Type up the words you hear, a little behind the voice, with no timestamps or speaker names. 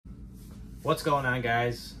What's going on,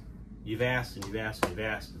 guys? You've asked and you've asked and you've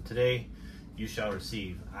asked, and today you shall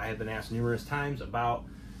receive. I have been asked numerous times about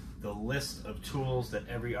the list of tools that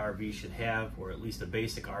every RV should have, or at least a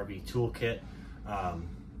basic RV toolkit,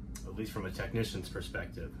 at least from a technician's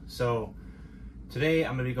perspective. So today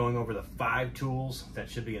I'm going to be going over the 5 tools that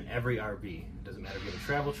should be in every RV. It doesn't matter if you have a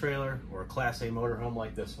travel trailer or a Class A motorhome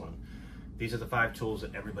like this one. These are the 5 tools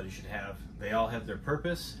that everybody should have. They all have their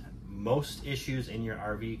purpose. Most issues in your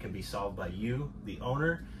RV can be solved by you, the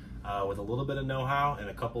owner, with a little bit of know-how and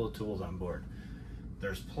a couple of tools on board.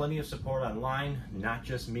 There's plenty of support online, not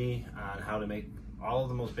just me, on how to make all of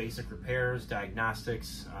the most basic repairs,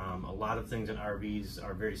 diagnostics. A lot of things in RVs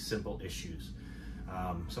are very simple issues.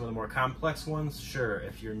 Some of the more complex ones, sure,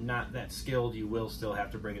 if you're not that skilled, you will still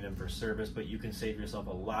have to bring it in for service, but you can save yourself a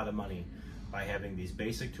lot of money by having these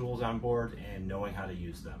basic tools on board and knowing how to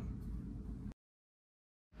use them.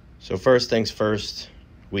 So first things first,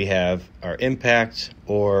 we have our impact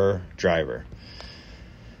or driver.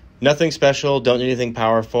 Nothing special, don't need anything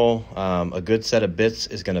powerful. A good set of bits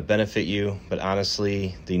is going to benefit you, but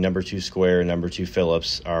honestly, the number 2 square, number 2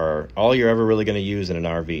 Phillips are all you're ever really going to use in an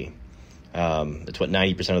RV. It's what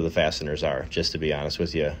 90% of the fasteners are, just to be honest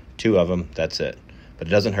with you. 2 of them, that's it. But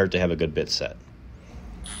it doesn't hurt to have a good bit set.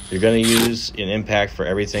 You're going to use an impact for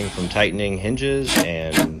everything from tightening hinges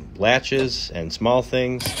and latches and small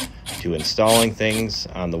things to installing things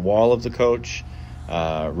on the wall of the coach,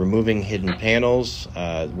 removing hidden panels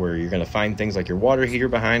where you're going to find things like your water heater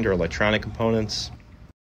behind or electronic components.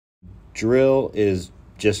 Drill is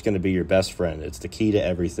just going to be your best friend. It's the key to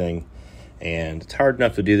everything, and it's hard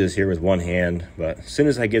enough to do this here with one hand, but as soon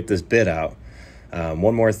as I get this bit out,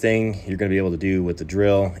 one more thing you're going to be able to do with the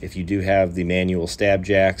drill, if you do have the manual stab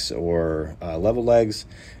jacks or level legs,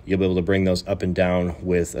 you'll be able to bring those up and down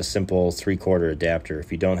with a simple 3/4 adapter.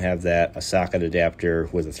 If you don't have that, a socket adapter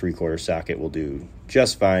with a 3/4 socket will do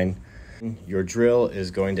just fine. Your drill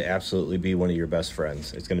is going to absolutely be one of your best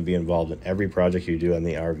friends. It's going to be involved in every project you do on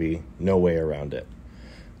the RV, no way around it.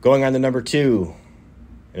 Going on to number 2,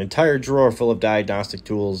 an entire drawer full of diagnostic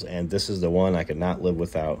tools, and this is the one I could not live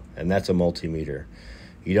without, and that's a multimeter.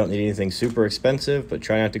 You don't need anything super expensive, but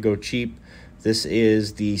try not to go cheap. This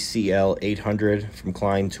is the CL800 from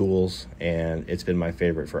Klein Tools, and it's been my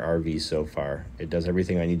favorite for RVs so far. It does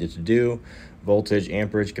everything I needed to do: voltage,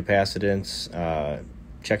 amperage, capacitance,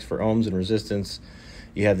 checks for ohms and resistance.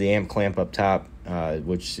 You have the amp clamp up top,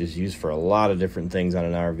 which is used for a lot of different things on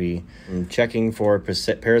an RV. Checking for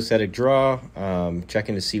parasitic draw,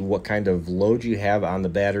 checking to see what kind of load you have on the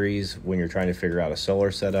batteries when you're trying to figure out a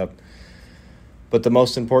solar setup. But the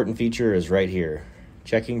most important feature is right here,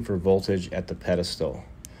 checking for voltage at the pedestal.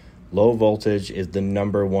 Low voltage is the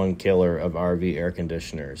number 1 killer of RV air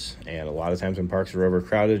conditioners, and a lot of times when parks are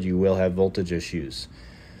overcrowded, you will have voltage issues.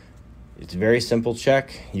 It's a very simple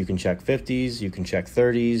check. You can check 50s, you can check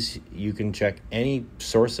 30s, you can check any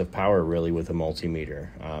source of power really with a multimeter.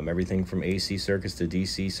 Everything from AC circuits to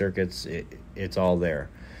DC circuits, it's all there.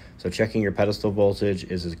 So checking your pedestal voltage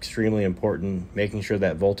is extremely important. Making sure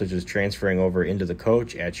that voltage is transferring over into the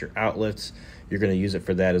coach at your outlets. You're going to use it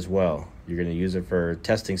for that as well. You're going to use it for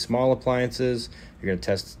testing small appliances. You're going to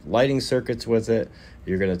test lighting circuits with it.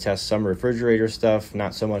 You're going to test some refrigerator stuff,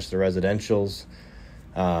 not so much the residentials.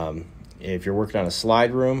 If you're working on a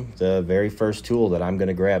slide room, the very first tool that I'm going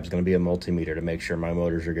to grab is going to be a multimeter to make sure my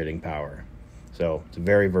motors are getting power. So it's a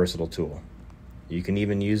very versatile tool. You can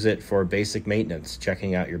even use it for basic maintenance,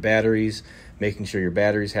 checking out your batteries, making sure your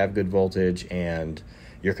batteries have good voltage and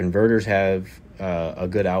your converters have a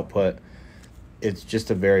good output. It's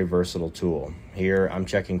just a very versatile tool. Here I'm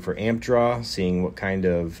checking for amp draw, seeing what kind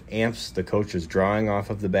of amps the coach is drawing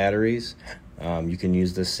off of the batteries. You can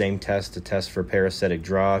use this same test to test for parasitic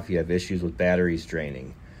draw if you have issues with batteries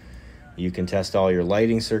draining. You can test all your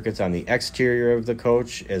lighting circuits on the exterior of the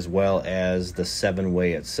coach as well as the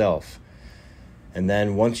 7-way itself. And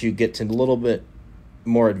then once you get to a little bit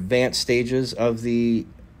more advanced stages of the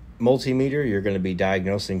multimeter, you're going to be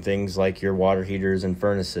diagnosing things like your water heaters and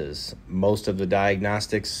furnaces. Most of the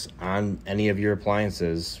diagnostics on any of your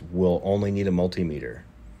appliances will only need a multimeter.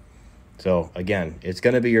 So again, it's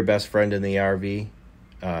going to be your best friend in the RV,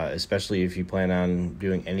 especially if you plan on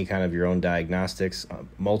doing any kind of your own diagnostics.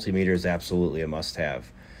 Multimeter is absolutely a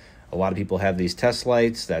must-have. A lot of people have these test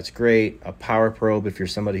lights. That's great. A power probe if you're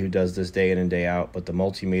somebody who does this day in and day out, but the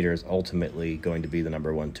multimeter is ultimately going to be the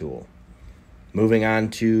number 1 tool. Moving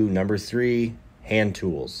on to number 3, hand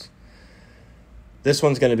tools. This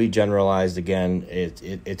one's going to be generalized again.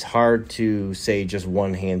 It's hard to say just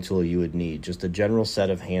one hand tool you would need. Just a general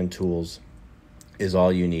set of hand tools is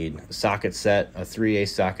all you need. A socket set, a 3/8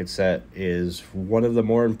 socket set is one of the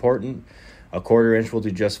more important, A 1/4 inch will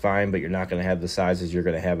do just fine, but you're not going to have the sizes you're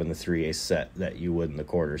going to have in the 3/8 set that you would in the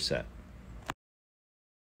 1/4 set.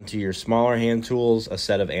 To your smaller hand tools, a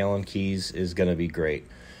set of Allen keys is going to be great.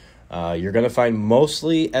 You're going to find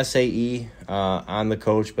mostly SAE on the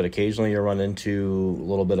coach, but occasionally you'll run into a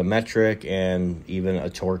little bit of metric and even a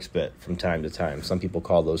Torx bit from time to time. Some people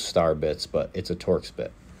call those star bits, but it's a Torx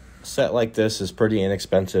bit. A set like this is pretty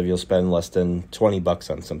inexpensive. You'll spend less than $20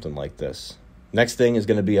 on something like this. Next thing is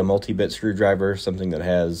going to be a multi-bit screwdriver, something that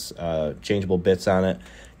has changeable bits on it.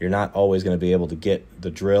 You're not always going to be able to get the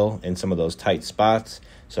drill in some of those tight spots,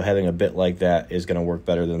 so having a bit like that is going to work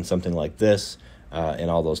better than something like this in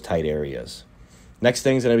all those tight areas. Next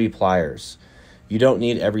thing is going to be pliers. You don't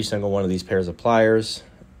need every single one of these pairs of pliers.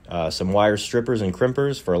 Some wire strippers and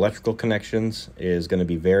crimpers for electrical connections is going to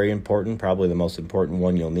be very important, probably the most important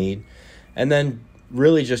one you'll need. And then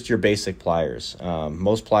really just your basic pliers.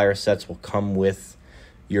 Most plier sets will come with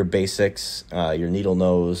your basics, your needle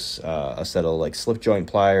nose, a set of like slip joint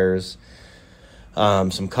pliers,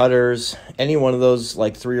 some cutters, any one of those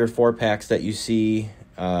like 3 or 4 packs that you see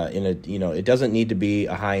it doesn't need to be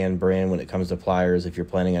a high-end brand when it comes to pliers if you're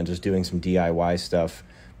planning on just doing some DIY stuff,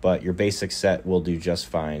 but your basic set will do just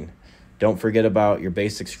fine. Don't forget about your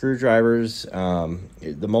basic screwdrivers.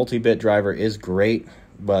 The multi-bit driver is great,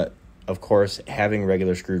 but of course having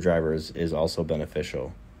regular screwdrivers is also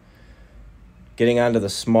beneficial. Getting onto the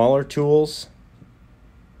smaller tools,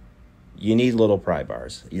 you need little pry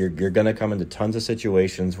bars. You're going to come into tons of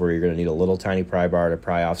situations where you're going to need a little tiny pry bar to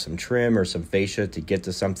pry off some trim or some fascia to get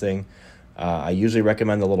to something. I usually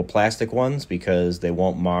recommend the little plastic ones because they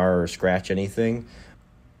won't mar or scratch anything,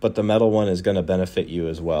 but the metal one is going to benefit you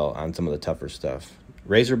as well on some of the tougher stuff.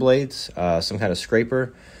 Razor blades, some kind of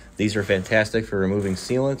scraper. These are fantastic for removing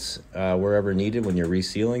sealants wherever needed when you're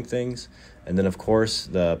resealing things. And then, of course,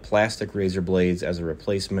 the plastic razor blades as a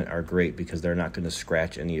replacement are great because they're not going to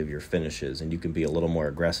scratch any of your finishes, and you can be a little more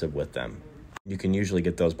aggressive with them. You can usually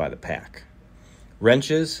get those by the pack.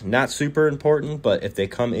 Wrenches, not super important, but if they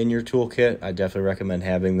come in your toolkit, I definitely recommend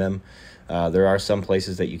having them. There are some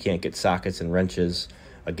places that you can't get sockets and wrenches.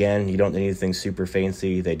 Again, you don't need anything super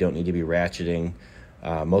fancy. They don't need to be ratcheting.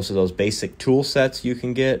 Most of those basic tool sets you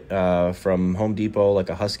can get from Home Depot, like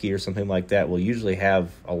a Husky or something like that, will usually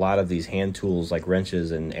have a lot of these hand tools like wrenches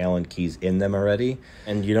and Allen keys in them already.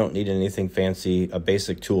 And you don't need anything fancy. A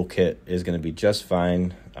basic tool kit is going to be just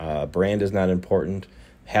fine. Brand is not important.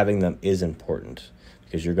 Having them is important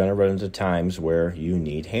because you're going to run into times where you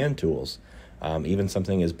need hand tools. Even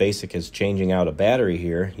something as basic as changing out a battery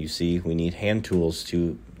here, you see we need hand tools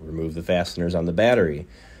to remove the fasteners on the battery.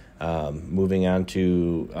 Moving on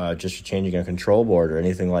to just changing a control board or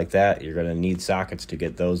anything like that, you're going to need sockets to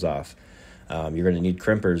get those off. You're going to need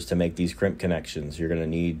crimpers to make these crimp connections. You're going to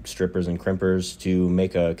need strippers and crimpers to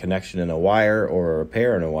make a connection in a wire or a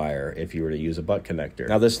repair in a wire if you were to use a butt connector.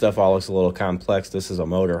 Now this stuff all looks a little complex. This is a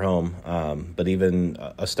motor home, but even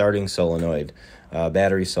a starting solenoid,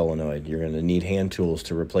 battery solenoid, you're going to need hand tools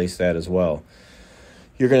to replace that as well.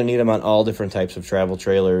 You're going to need them on all different types of travel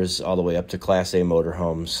trailers, all the way up to Class A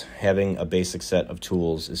motorhomes. Having a basic set of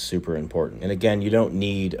tools is super important. And again, you don't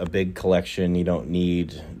need a big collection. You don't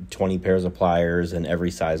need 20 pairs of pliers and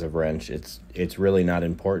every size of wrench. It's really not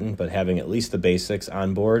important, but having at least the basics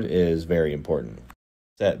on board is very important.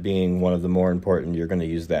 That being one of the more important, you're going to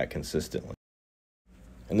use that consistently.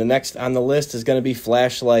 And the next on the list is going to be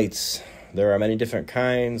flashlights. There are many different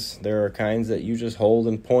kinds. There are kinds that you just hold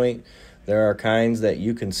and point. There are kinds that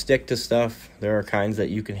you can stick to stuff. There are kinds that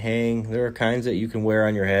you can hang. There are kinds that you can wear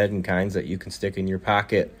on your head and kinds that you can stick in your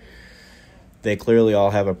pocket. They clearly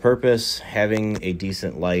all have a purpose. Having a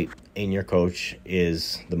decent light in your coach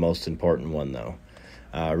is the most important one, though.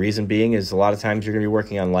 Reason being is a lot of times you're going to be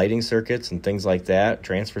working on lighting circuits and things like that,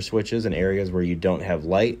 transfer switches in areas where you don't have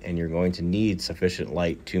light, and you're going to need sufficient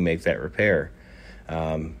light to make that repair.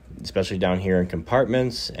 Especially down here in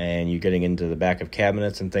compartments and you're getting into the back of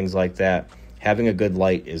cabinets and things like that, having a good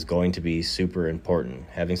light is going to be super important.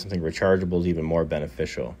 Having something rechargeable is even more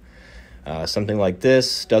beneficial. Something like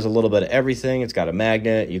this does a little bit of everything. It's got a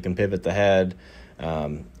magnet. You can pivot the head.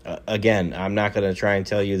 Again, I'm not going to try and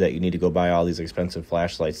tell you that you need to go buy all these expensive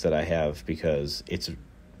flashlights that I have because it's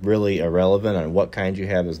really irrelevant on what kind you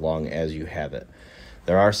have as long as you have it.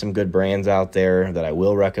 There are some good brands out there that I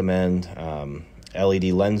will recommend. LED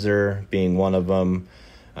Lenser being one of them.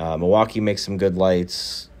 Milwaukee makes some good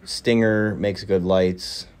lights. Stinger makes good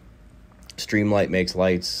lights. Streamlight makes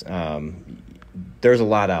lights. There's a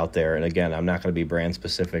lot out there, and again, I'm not going to be brand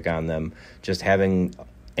specific on them. Just having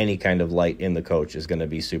any kind of light in the coach is going to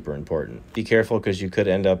be super important. Be careful, because you could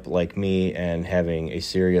end up like me and having a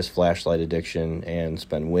serious flashlight addiction and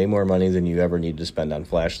spend way more money than you ever need to spend on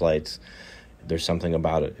flashlights. There's something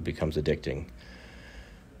about it. It becomes addicting.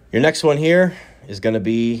 Your next one here is going to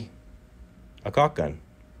be a caulk gun.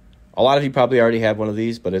 A lot of you probably already have one of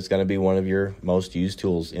these, but it's going to be one of your most used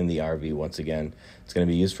tools in the RV once again. It's going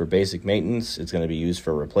to be used for basic maintenance, it's going to be used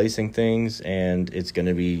for replacing things, and it's going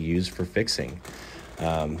to be used for fixing.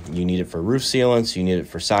 You need it for roof sealants, you need it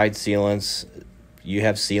for side sealants. You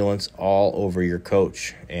have sealants all over your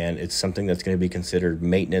coach, and it's something that's going to be considered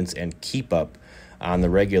maintenance and keep up on the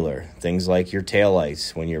regular. Things like your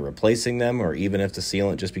taillights when you're replacing them, or even if the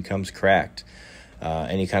sealant just becomes cracked.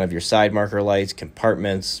 Any kind of your side marker lights,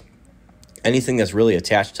 compartments, anything that's really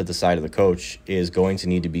attached to the side of the coach is going to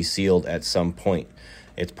need to be sealed at some point.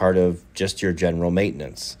 It's part of just your general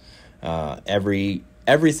maintenance.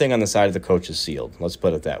 Everything on the side of the coach is sealed. Let's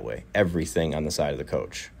put it that way. Everything on the side of the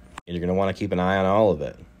coach. And you're going to want to keep an eye on all of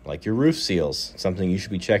it. Like your roof seals, something you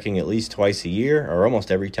should be checking at least twice a year or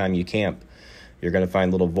almost every time you camp. You're going to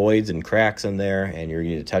find little voids and cracks in there, and you're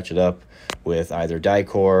going to touch it up with either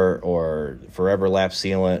Dicor or Forever Lap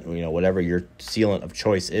sealant. Whatever your sealant of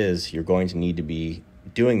choice is, you're going to need to be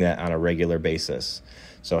doing that on a regular basis.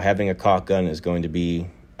 So having a caulk gun is going to be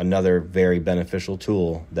another very beneficial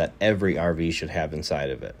tool that every RV should have inside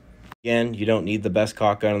of it. Again, you don't need the best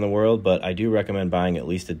caulk gun in the world, but I do recommend buying at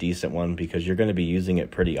least a decent one, because you're going to be using it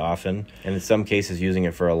pretty often, and in some cases using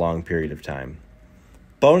it for a long period of time.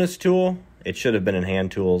 Bonus tool, it should have been in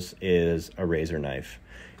hand tools, is a razor knife.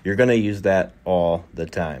 You're going to use that all the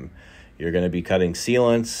time. You're going to be cutting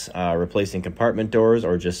sealants, replacing compartment doors,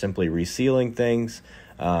 or just simply resealing things.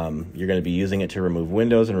 You're going to be using it to remove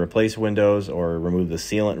windows and replace windows, or remove the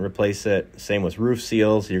sealant and replace it. Same with roof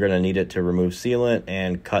seals. You're going to need it to remove sealant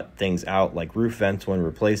and cut things out like roof vents when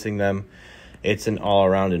replacing them. It's an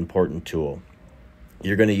all-around important tool.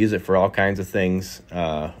 You're going to use it for all kinds of things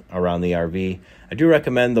around the RV. I do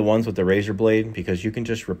recommend the ones with the razor blade, because you can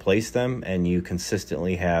just replace them and you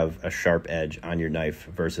consistently have a sharp edge on your knife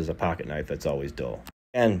versus a pocket knife that's always dull.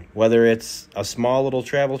 And whether it's a small little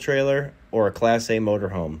travel trailer or a Class A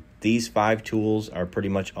motorhome, these 5 tools are pretty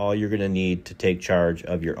much all you're going to need to take charge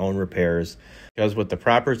of your own repairs, because with the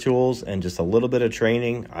proper tools and just a little bit of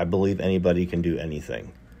training, I believe anybody can do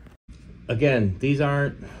anything. Again, these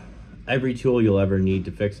aren't every tool you'll ever need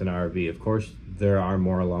to fix an RV. Of course, there are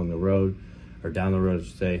more along the road, or down the road, I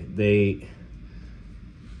should say. They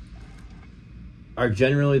are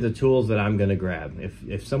generally the tools that I'm going to grab.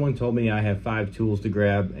 If someone told me I have 5 tools to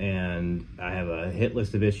grab and I have a hit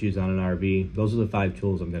list of issues on an RV, those are the 5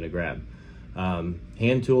 tools I'm going to grab.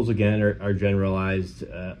 Hand tools, again, are generalized.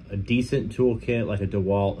 A decent toolkit like a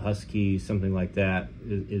DeWalt, Husky, something like that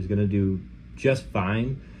is going to do just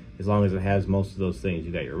fine, as long as it has most of those things.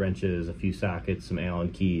 You got your wrenches, a few sockets, some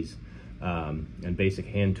Allen keys, and basic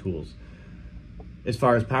hand tools. As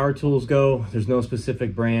far as power tools go, there's no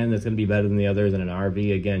specific brand that's going to be better than the other than an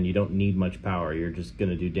RV. Again, you don't need much power. You're just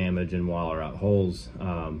going to do damage and wallow out holes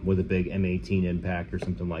with a big M18 impact or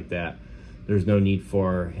something like that. There's no need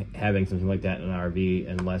for having something like that in an RV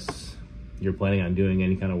unless you're planning on doing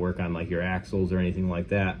any kind of work on like your axles or anything like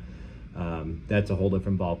that. That's a whole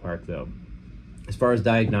different ballpark though. As far as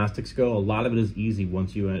diagnostics go, a lot of it is easy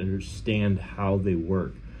once you understand how they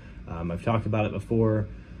work. I've talked about it before.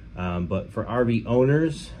 But for RV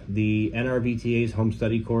owners, the NRVTA's home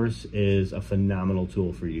study course is a phenomenal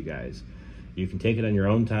tool for you guys. You can take it on your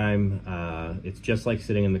own time. It's just like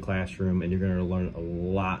sitting in the classroom, and you're going to learn a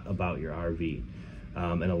lot about your RV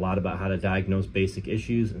and a lot about how to diagnose basic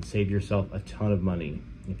issues and save yourself a ton of money.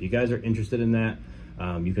 If you guys are interested in that,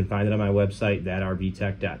 you can find it on my website,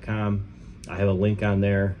 thatrvtech.com. I have a link on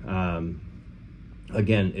there.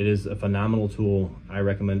 Again, it is a phenomenal tool. I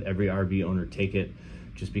recommend every RV owner take it,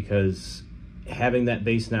 just because having that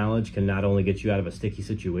base knowledge can not only get you out of a sticky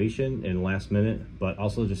situation in the last minute, but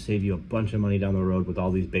also just save you a bunch of money down the road with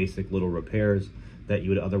all these basic little repairs that you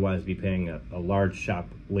would otherwise be paying a large shop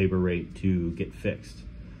labor rate to get fixed.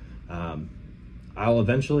 I'll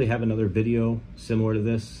eventually have another video similar to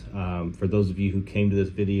this. For those of you who came to this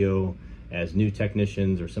video as new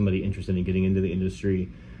technicians or somebody interested in getting into the industry,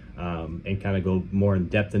 and kind of go more in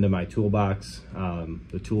depth into my toolbox,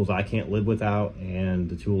 the tools I can't live without, and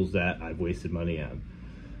the tools that I've wasted money on.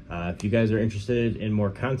 If you guys are interested in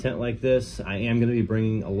more content like this, I am going to be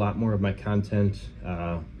bringing a lot more of my content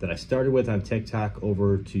that I started with on TikTok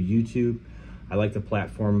over to YouTube. I like the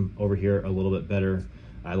platform over here a little bit better.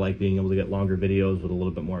 I like being able to get longer videos with a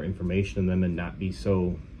little bit more information in them and not be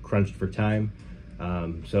so crunched for time.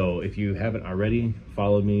 So if you haven't already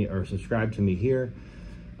followed me or subscribed to me here,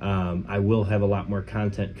 I will have a lot more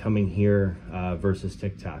content coming here versus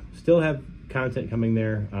TikTok. Still have content coming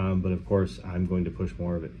there, but of course I'm going to push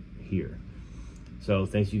more of it here. So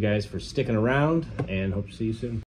thanks you guys for sticking around, and hope to see you soon.